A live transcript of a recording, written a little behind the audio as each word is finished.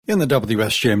In the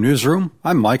WSJM newsroom,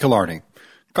 I'm Michael Arning.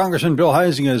 Congressman Bill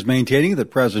Huizenga is maintaining that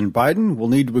President Biden will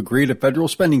need to agree to federal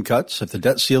spending cuts if the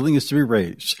debt ceiling is to be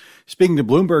raised. Speaking to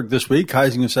Bloomberg this week,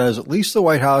 Huizenga says at least the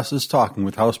White House is talking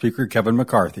with House Speaker Kevin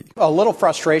McCarthy. A little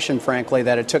frustration, frankly,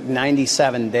 that it took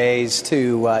 97 days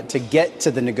to get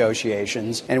to the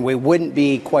negotiations, and we wouldn't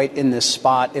be quite in this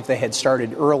spot if they had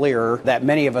started earlier, that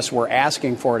many of us were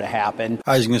asking for to happen.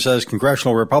 Huizenga says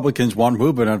congressional Republicans want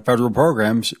movement on federal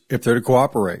programs if they're to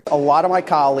cooperate. A lot of my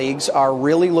colleagues are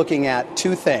really looking at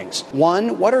two things.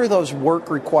 One, what are those work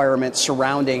requirements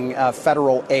surrounding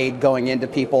federal aid going into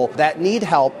people that need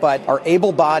help but are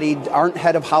able-bodied, aren't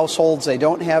head of households, they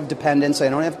don't have dependents, they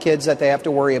don't have kids that they have to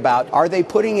worry about? Are they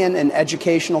putting in an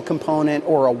educational component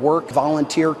or a work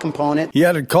volunteer component? He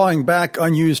added calling back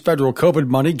unused federal COVID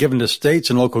money given to states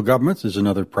and local governments is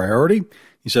another priority.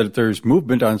 He said if there's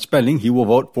movement on spending, he will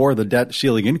vote for the debt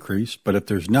ceiling increase, but if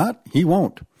there's not, he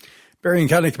won't. Berrien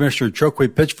County Commissioner Chokwe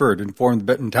Pitchford informed the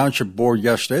Benton Township Board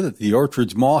yesterday that the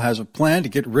Orchards Mall has a plan to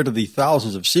get rid of the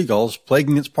thousands of seagulls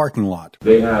plaguing its parking lot.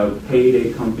 They have paid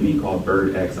a company called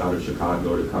BirdX out of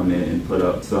Chicago to come in and put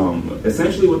up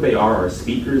essentially what they are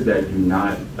speakers that do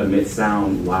not emit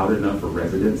sound loud enough for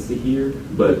residents to hear,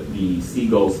 but the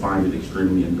seagulls find it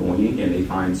extremely annoying and they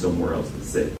find somewhere else to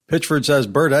sit. Pitchford says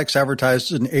BirdX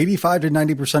advertises an 85 to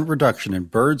 90% reduction in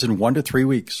birds in 1 to 3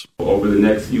 weeks. Over the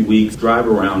next few weeks, drive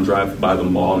by the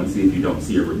mall and see if you don't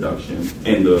see a reduction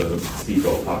in the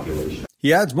seagull population.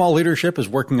 He adds mall leadership is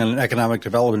working on an economic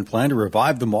development plan to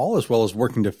revive the mall as well as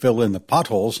working to fill in the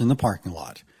potholes in the parking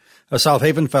lot. A South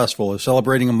Haven festival is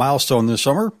celebrating a milestone this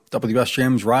summer.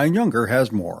 WSJM's Ryan Younger has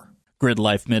more. Grid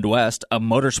Life Midwest, a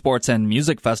motorsports and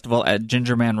music festival at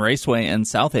Gingerman Raceway in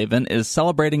South Haven, is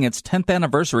celebrating its 10th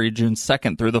anniversary June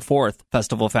 2nd through the 4th.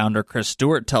 Festival founder Chris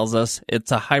Stewart tells us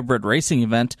it's a hybrid racing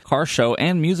event, car show,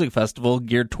 and music festival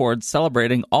geared towards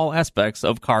celebrating all aspects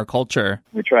of car culture.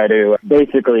 We try to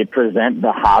basically present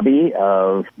the hobby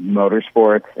of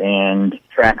motorsports and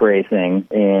track racing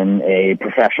in a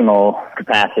professional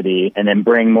capacity and then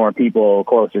bring more people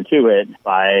closer to it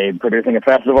by producing a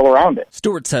festival around it.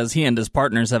 Stewart says he and his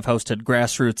partners have hosted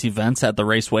grassroots events at the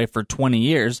raceway for 20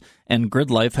 years, and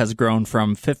Grid Life has grown from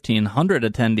 1,500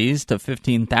 attendees to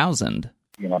 15,000.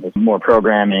 There's more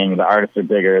programming, the artists are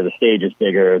bigger, the stage is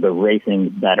bigger, the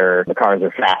racing's better, the cars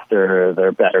are faster,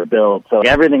 they're better built. So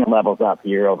everything levels up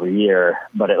year over year,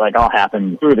 but it all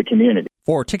happens through the community.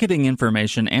 For ticketing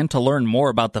information and to learn more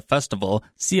about the festival,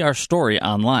 see our story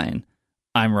online.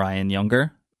 I'm Ryan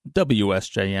Younger,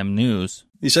 WSJM News.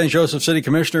 The St. Joseph City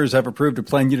Commissioners have approved a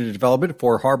planned unit development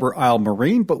for Harbor Isle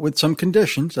Marine, but with some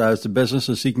conditions as the business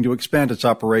is seeking to expand its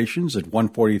operations at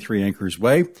 143 Anchors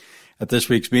Way. At this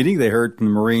week's meeting, they heard from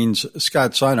the Marine's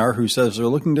Scott Sinar, who says they're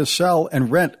looking to sell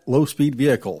and rent low-speed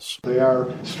vehicles. They are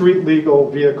street-legal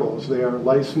vehicles. They are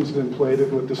licensed and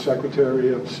plated with the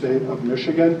Secretary of State of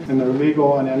Michigan, and they're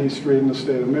legal on any street in the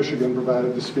state of Michigan,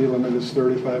 provided the speed limit is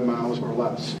 35 miles or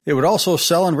less. They would also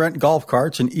sell and rent golf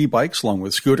carts and e-bikes along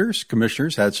with scooters.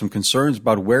 Commissioners had some concerns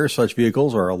about where such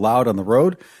vehicles are allowed on the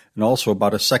road, and also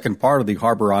about a second part of the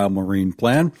Harbor Isle Marine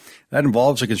plan. That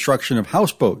involves the construction of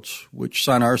houseboats, which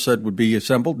Sinar said would be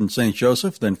assembled in St.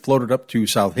 Joseph, then floated up to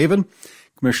South Haven.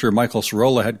 Commissioner Michael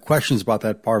Sorolla had questions about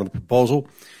that part of the proposal.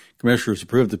 Commissioners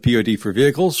approved the POD for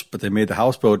vehicles, but they made the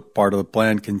houseboat part of the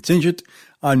plan contingent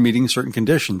on meeting certain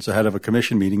conditions ahead of a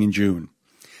commission meeting in June.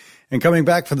 And coming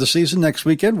back for the season next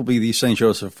weekend will be the St.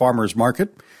 Joseph Farmers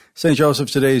Market. St. Joseph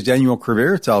Today's Daniel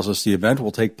Crevier tells us the event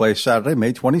will take place Saturday,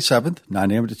 May 27th,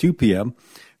 9 a.m. to 2 p.m.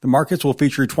 The markets will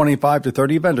feature 25 to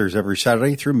 30 vendors every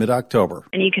Saturday through mid-October.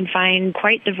 And you can find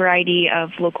quite the variety of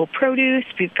local produce.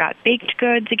 We've got baked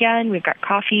goods again. We've got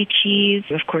coffee, cheese.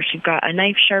 Of course, we've got a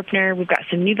knife sharpener. We've got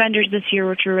some new vendors this year,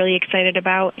 which we're really excited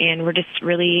about. And we're just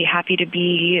really happy to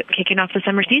be kicking off the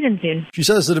summer season soon. She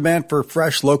says the demand for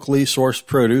fresh, locally sourced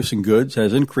produce and goods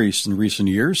has increased in recent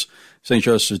years. St.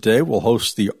 Joseph's Day will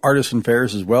host the artisan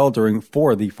fairs as well during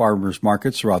 4 of the farmers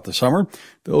markets throughout the summer.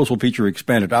 Those will feature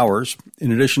expanded hours.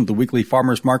 In addition to the weekly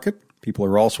farmers market, people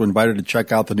are also invited to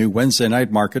check out the new Wednesday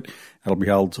night market. That'll be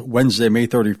held Wednesday, May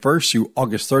 31st through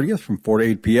August 30th from 4 to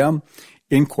 8 p.m.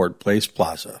 in Court Place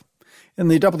Plaza. In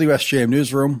the WSJM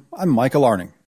newsroom, I'm Michael Arning.